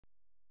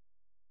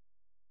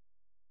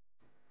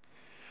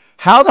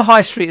How the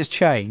High Street has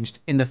changed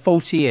in the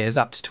 40 years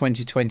up to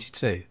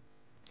 2022.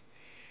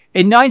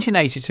 In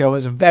 1982 I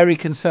was very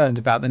concerned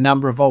about the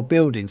number of old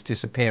buildings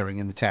disappearing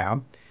in the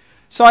town,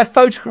 so I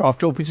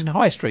photographed Orpington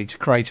High Street to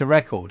create a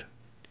record.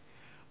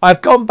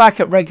 I've gone back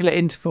at regular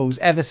intervals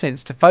ever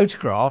since to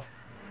photograph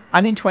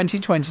and in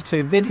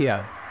 2022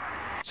 video.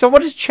 So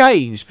what has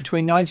changed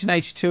between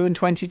 1982 and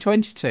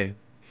 2022?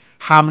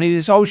 How many of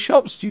these old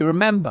shops do you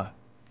remember?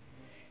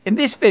 In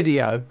this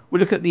video, we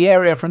look at the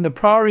area from the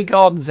Priory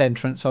Gardens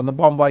entrance on the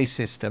one-way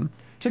system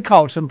to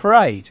Carlton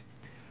Parade.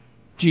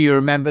 Do you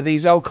remember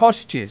these old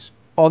cottages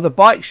or the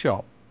bike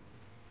shop?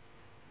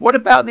 What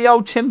about the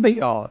old timber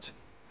yard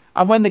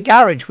and when the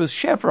garage was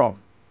Chevron?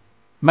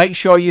 Make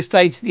sure you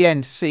stay to the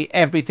end to see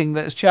everything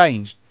that has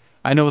changed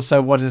and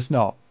also what has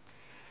not.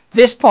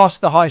 This part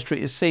of the High Street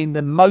has seen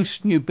the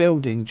most new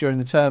building during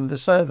the term of the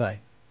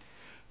survey.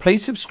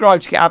 Please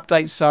subscribe to get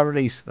updates as I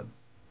release them.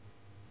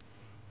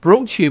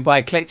 Brought to you by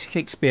Eclectic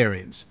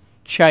Experience.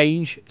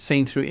 Change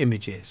seen through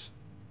images.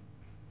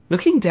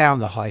 Looking down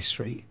the High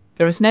Street,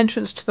 there is an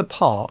entrance to the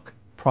park,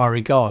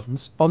 Priory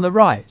Gardens, on the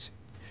right,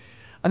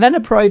 and then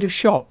a parade of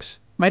shops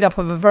made up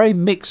of a very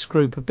mixed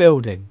group of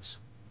buildings.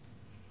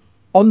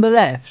 On the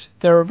left,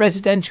 there are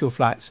residential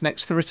flats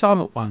next to the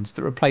retirement ones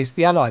that replace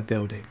the Allied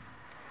building.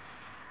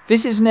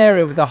 This is an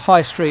area with the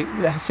High Street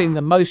that has seen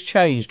the most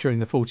change during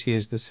the 40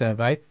 years of the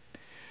survey.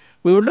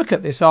 We will look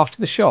at this after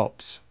the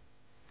shops.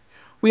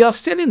 We are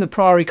still in the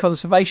Priory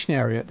Conservation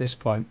Area at this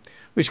point,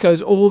 which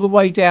goes all the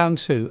way down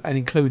to and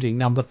including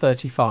number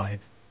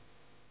 35.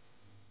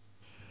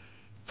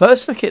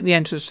 First look at the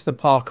entrance to the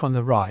park on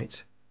the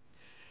right,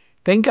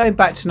 then going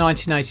back to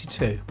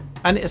 1982,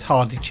 and it has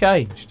hardly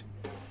changed.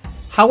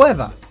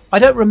 However, I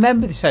don't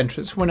remember this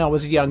entrance when I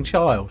was a young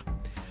child,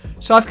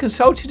 so I've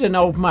consulted an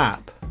old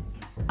map.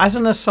 As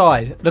an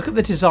aside, look at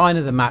the design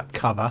of the map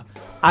cover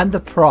and the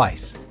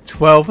price,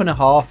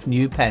 12.5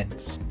 new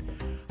pence.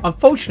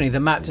 Unfortunately, the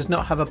map does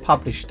not have a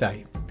published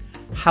date.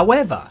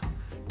 However,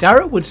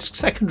 Darrowwood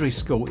Secondary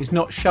School is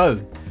not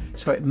shown,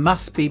 so it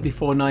must be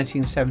before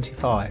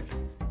 1975.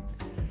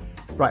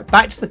 Right,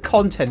 back to the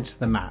contents of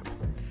the map.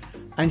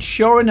 And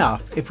sure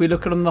enough, if we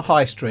look along the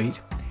High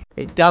Street,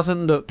 it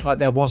doesn't look like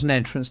there was an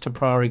entrance to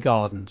Priory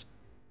Gardens.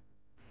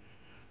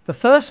 The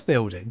first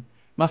building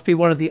must be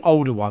one of the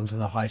older ones on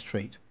the High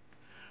Street.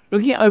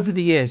 Looking at over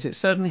the years, it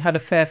certainly had a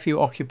fair few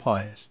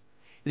occupiers.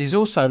 It is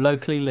also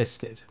locally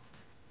listed.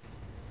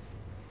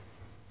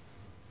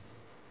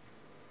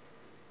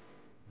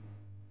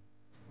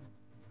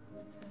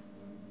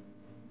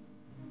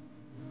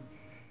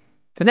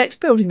 The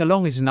next building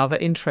along is another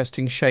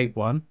interesting shaped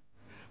one,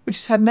 which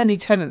has had many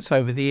tenants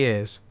over the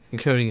years,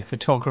 including a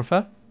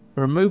photographer,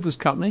 a removals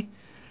company,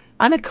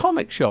 and a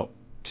comic shop,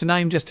 to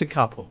name just a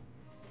couple.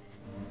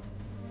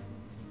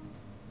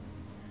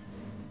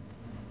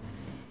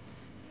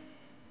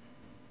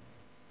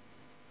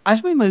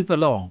 As we move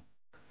along,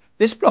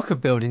 this block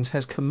of buildings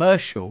has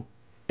commercial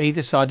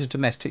either side of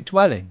domestic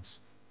dwellings.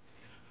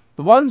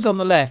 The ones on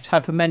the left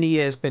have for many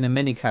years been a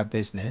minicab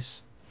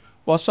business,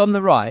 whilst on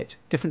the right,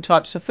 different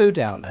types of food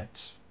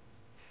outlets.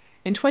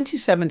 In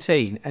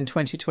 2017 and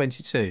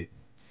 2022,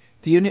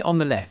 the unit on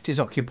the left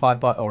is occupied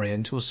by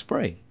Oriental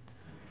Spring.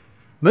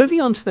 Moving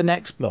on to the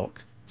next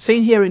block,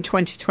 seen here in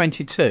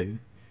 2022,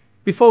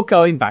 before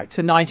going back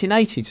to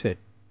 1982.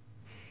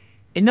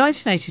 In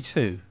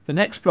 1982, the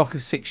next block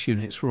of 6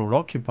 units were all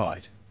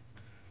occupied.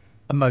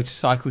 A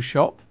motorcycle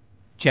shop,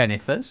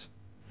 Jennifer's,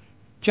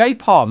 J.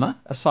 Palmer,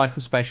 a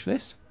cycle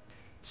specialist,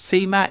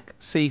 C-Mac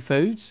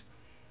Seafoods,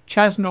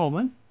 Chas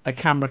Norman, a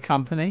camera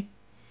company,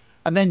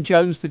 and then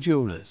Jones the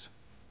Jewellers.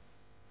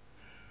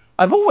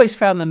 I've always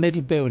found the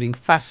middle building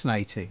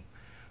fascinating,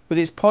 with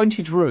its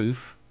pointed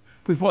roof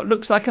with what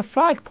looks like a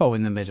flagpole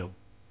in the middle.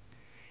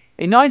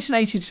 In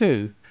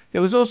 1982,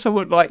 there was also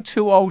what looked like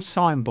 2 old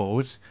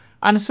signboards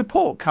and a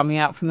support coming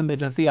out from the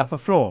middle of the upper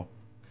floor.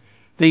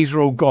 These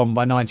are all gone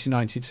by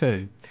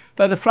 1992,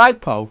 though the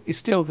flagpole is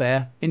still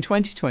there in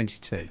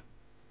 2022.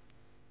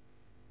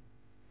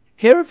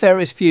 Here are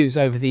various views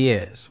over the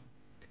years.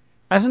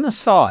 As an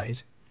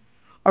aside,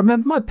 I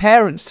remember my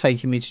parents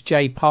taking me to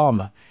J.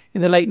 Palmer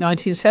in the late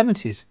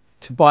 1970s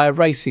to buy a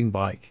racing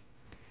bike.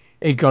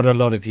 It got a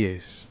lot of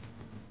use.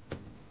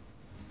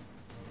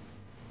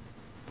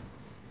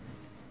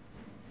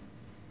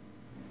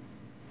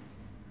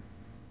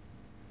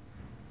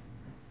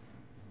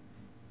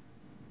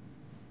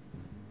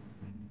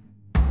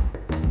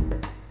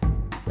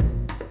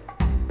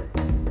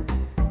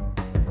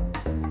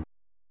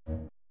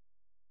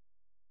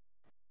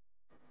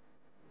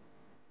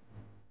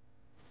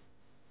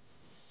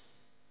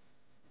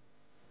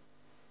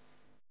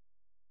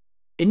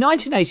 In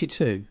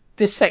 1982,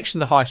 this section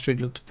of the High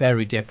Street looked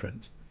very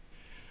different.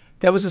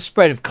 There was a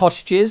spread of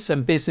cottages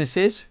and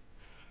businesses,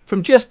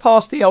 from just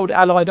past the old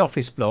Allied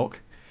office block,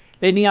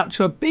 leading up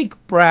to a big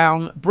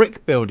brown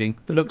brick building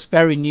that looks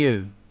very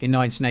new in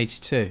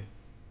 1982.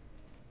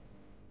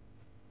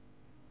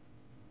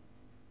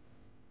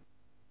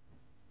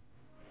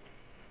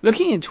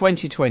 Looking in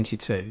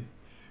 2022,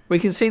 we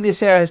can see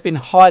this area has been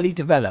highly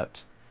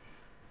developed.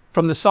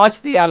 from the site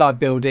of the Allied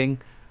building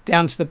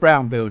down to the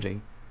Brown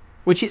building,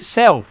 which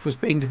itself was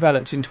being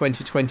developed in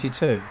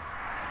 2022.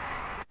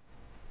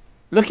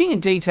 Looking in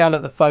detail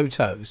at the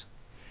photos,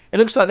 it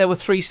looks like there were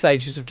 3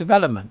 stages of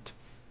development.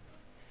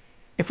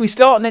 If we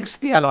start next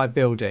to the Allied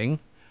building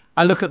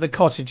and look at the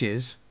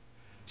cottages,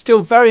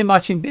 still very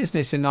much in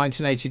business in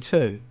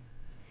 1982.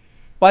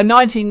 By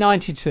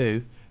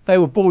 1992, they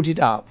were boarded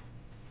up,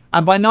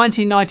 and by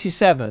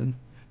 1997,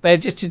 they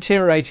had just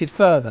deteriorated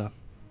further.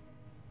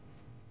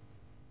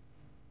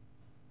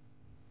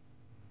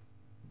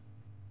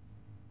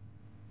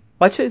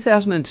 By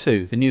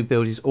 2002, the new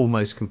build is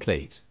almost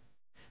complete,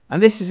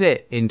 and this is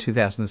it in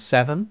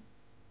 2007,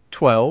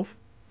 12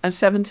 and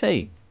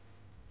 17.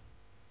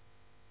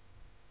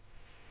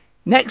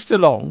 Next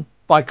along,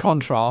 by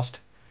contrast,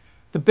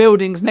 the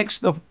buildings next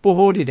to the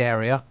boarded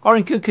area are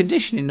in good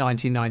condition in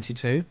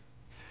 1992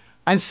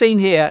 and seen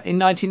here in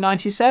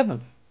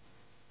 1997.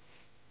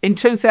 In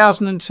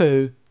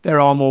 2002, there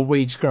are more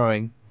weeds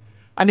growing,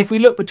 and if we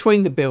look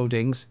between the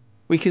buildings,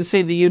 we can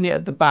see the unit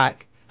at the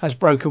back has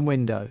broken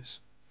windows.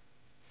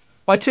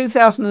 By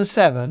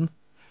 2007,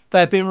 they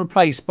have been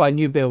replaced by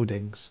new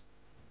buildings.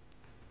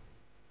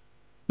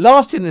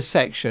 Last in this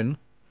section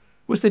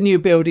was the new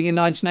building in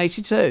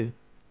 1982.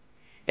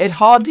 It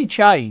hardly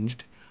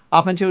changed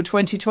up until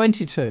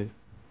 2022,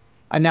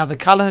 and now the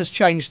colour has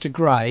changed to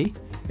grey.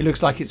 It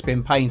looks like it's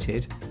been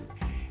painted.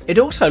 It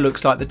also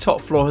looks like the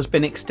top floor has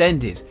been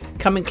extended,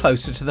 coming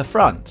closer to the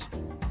front.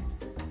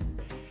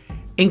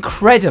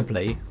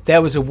 Incredibly,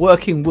 there was a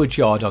working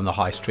woodyard on the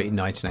High Street in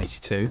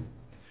 1982.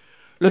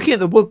 Looking at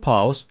the wood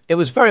piles, it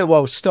was very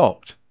well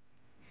stocked.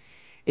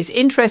 It's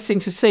interesting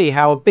to see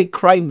how a big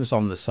crane was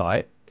on the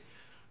site,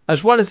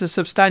 as well as a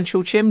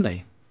substantial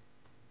chimney.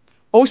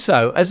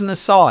 Also, as an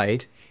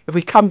aside, if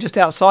we come just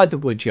outside the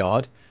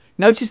woodyard,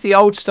 notice the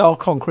old style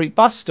concrete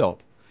bus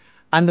stop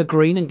and the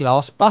green and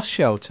glass bus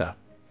shelter.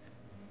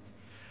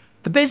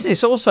 The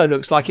business also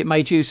looks like it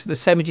made use of the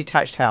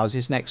semi-detached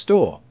houses next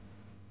door.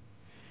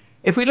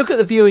 If we look at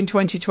the view in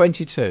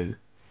 2022,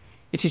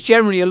 it is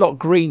generally a lot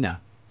greener.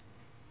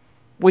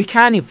 We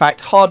can in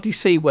fact hardly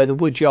see where the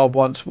woodyard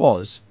once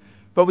was,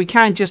 but we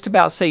can just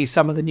about see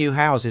some of the new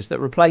houses that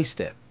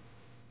replaced it.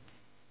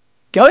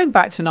 Going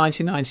back to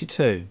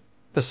 1992,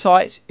 the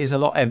site is a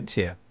lot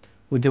emptier,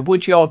 with the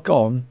woodyard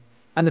gone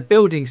and the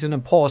buildings in a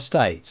poor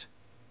state.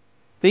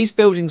 These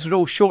buildings would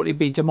all shortly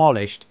be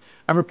demolished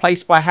and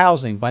replaced by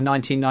housing by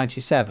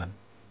 1997.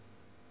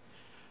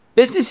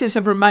 Businesses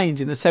have remained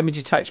in the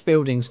semi-detached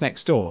buildings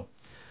next door,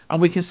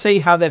 and we can see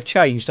how they've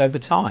changed over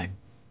time.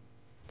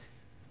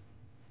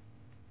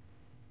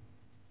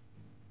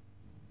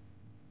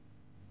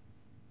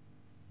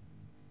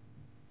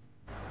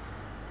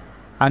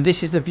 And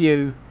this is the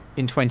view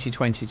in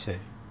 2022.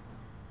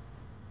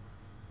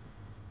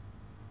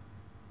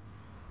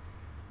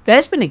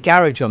 There's been a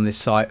garage on this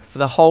site for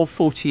the whole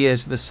 40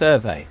 years of the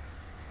survey.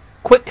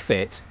 Quick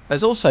Fit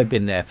has also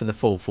been there for the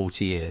full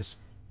 40 years.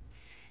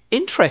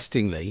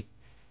 Interestingly,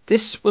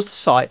 this was the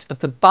site of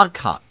the Bug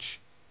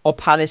Hutch, or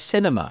Palace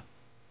Cinema,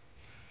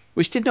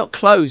 which did not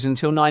close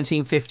until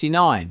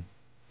 1959.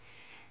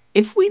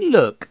 If we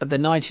look at the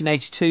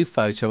 1982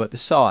 photo at the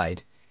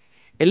side,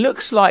 it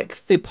looks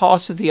like the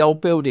part of the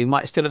old building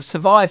might still have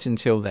survived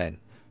until then.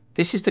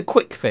 This is the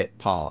Quick Fit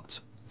part.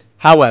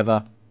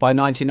 However, by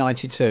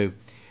 1992,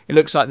 it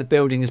looks like the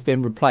building has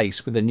been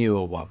replaced with a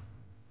newer one.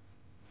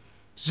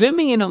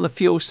 Zooming in on the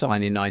fuel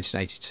sign in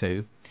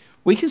 1982,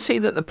 we can see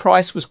that the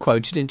price was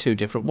quoted in 2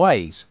 different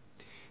ways.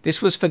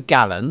 This was for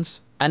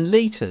gallons and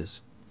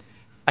litres.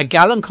 A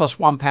gallon cost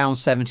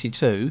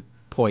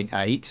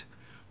 £1.72.8,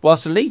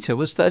 whilst a litre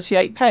was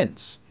 38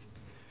 pence.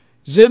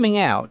 Zooming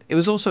out, it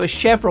was also a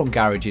Chevron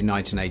garage in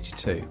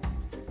 1982.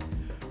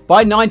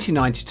 By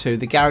 1992,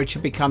 the garage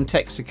had become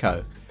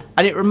Texaco,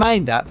 and it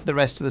remained that for the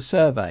rest of the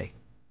survey.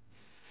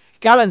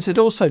 Gallons had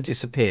also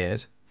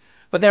disappeared,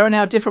 but there are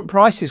now different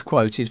prices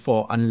quoted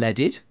for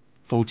unleaded,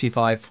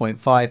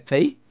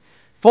 45.5p,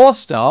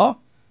 4-star,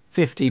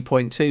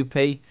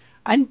 50.2p,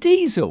 and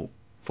diesel,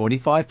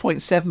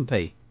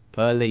 45.7p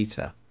per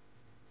litre.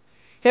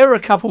 Here are a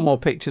couple more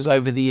pictures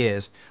over the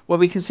years where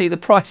we can see the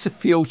price of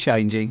fuel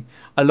changing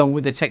along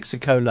with the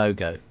Texaco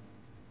logo.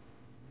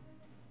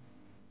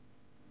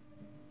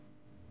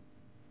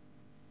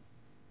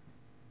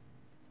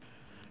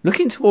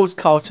 Looking towards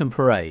Carlton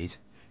Parade,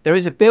 there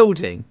is a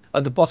building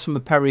at the bottom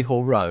of Perry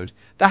Hall Road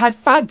that had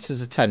Fads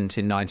as a tenant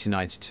in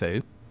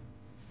 1992.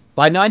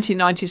 By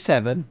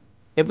 1997,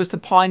 it was the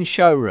Pine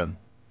Showroom,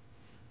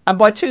 and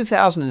by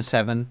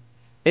 2007,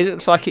 it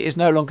looks like it is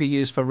no longer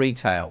used for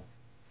retail.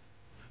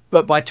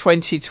 But by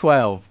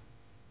 2012,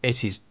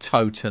 it is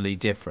totally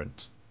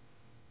different.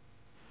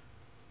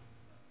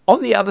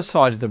 On the other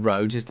side of the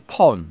road is the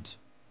pond,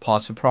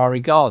 part of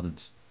Priory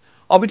Gardens.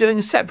 I'll be doing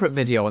a separate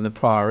video on the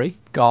Priory,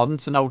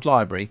 Gardens and Old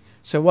Library,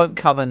 so I won't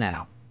cover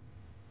now.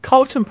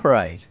 Carlton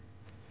Parade.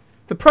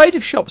 The parade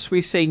of shops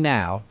we see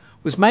now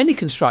was mainly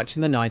constructed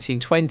in the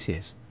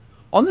 1920s,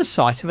 on the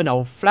site of an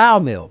old flour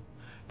mill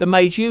that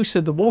made use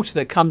of the water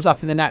that comes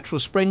up in the natural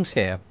springs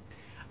here,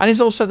 and is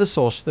also the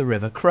source of the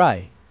River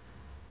Cray.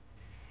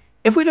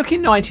 If we look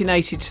in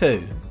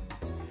 1982,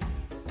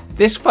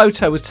 this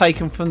photo was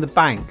taken from the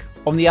bank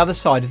on the other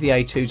side of the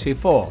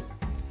A224.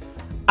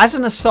 As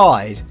an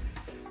aside,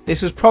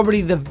 this was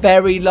probably the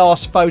very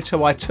last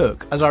photo I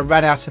took as I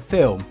ran out of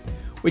film,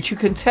 which you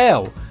can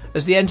tell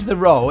as the end of the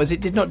roll as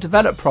it did not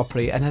develop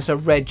properly and has a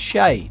red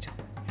shade.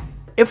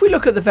 If we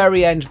look at the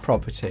very end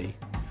property,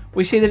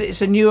 we see that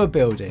it's a newer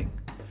building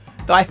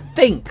that I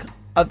think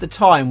at the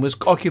time was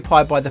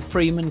occupied by the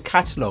Freeman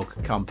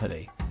Catalogue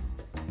Company.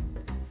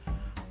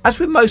 As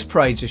with most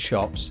Parades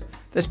shops,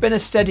 there's been a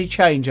steady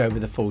change over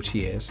the 40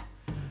 years.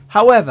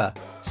 However,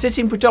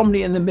 sitting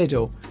predominantly in the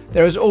middle,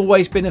 there has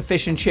always been a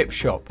fish and chip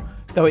shop,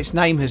 though its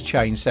name has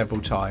changed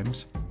several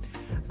times.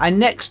 And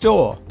next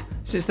door,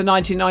 since the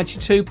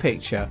 1992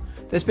 picture,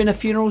 there's been a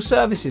funeral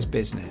services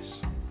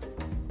business.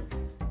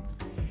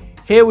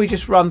 Here we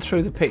just run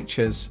through the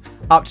pictures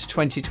up to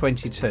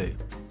 2022.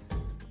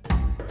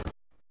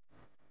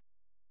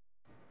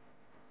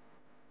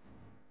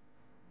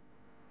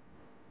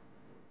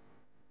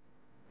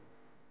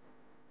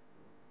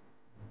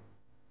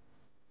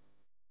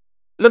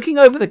 Looking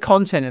over the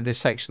content of this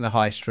section of the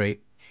High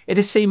Street, it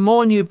has seen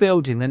more new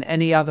building than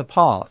any other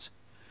part,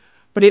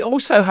 but it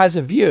also has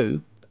a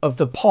view of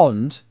the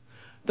pond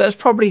that has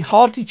probably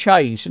hardly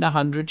changed in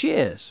 100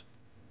 years.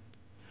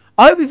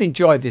 I hope you've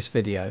enjoyed this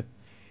video.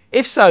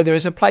 If so, there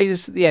is a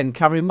playlist at the end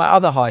covering my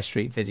other High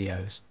Street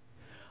videos.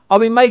 I'll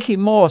be making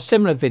more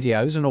similar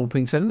videos on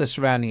Orpington and the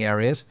surrounding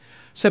areas,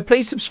 so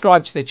please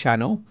subscribe to the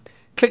channel,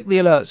 click the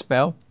alerts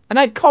bell and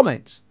add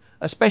comments,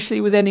 especially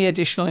with any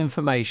additional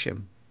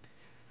information.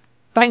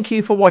 Thank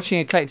you for watching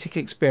Eclectic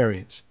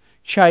Experience,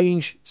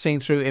 change seen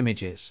through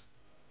images.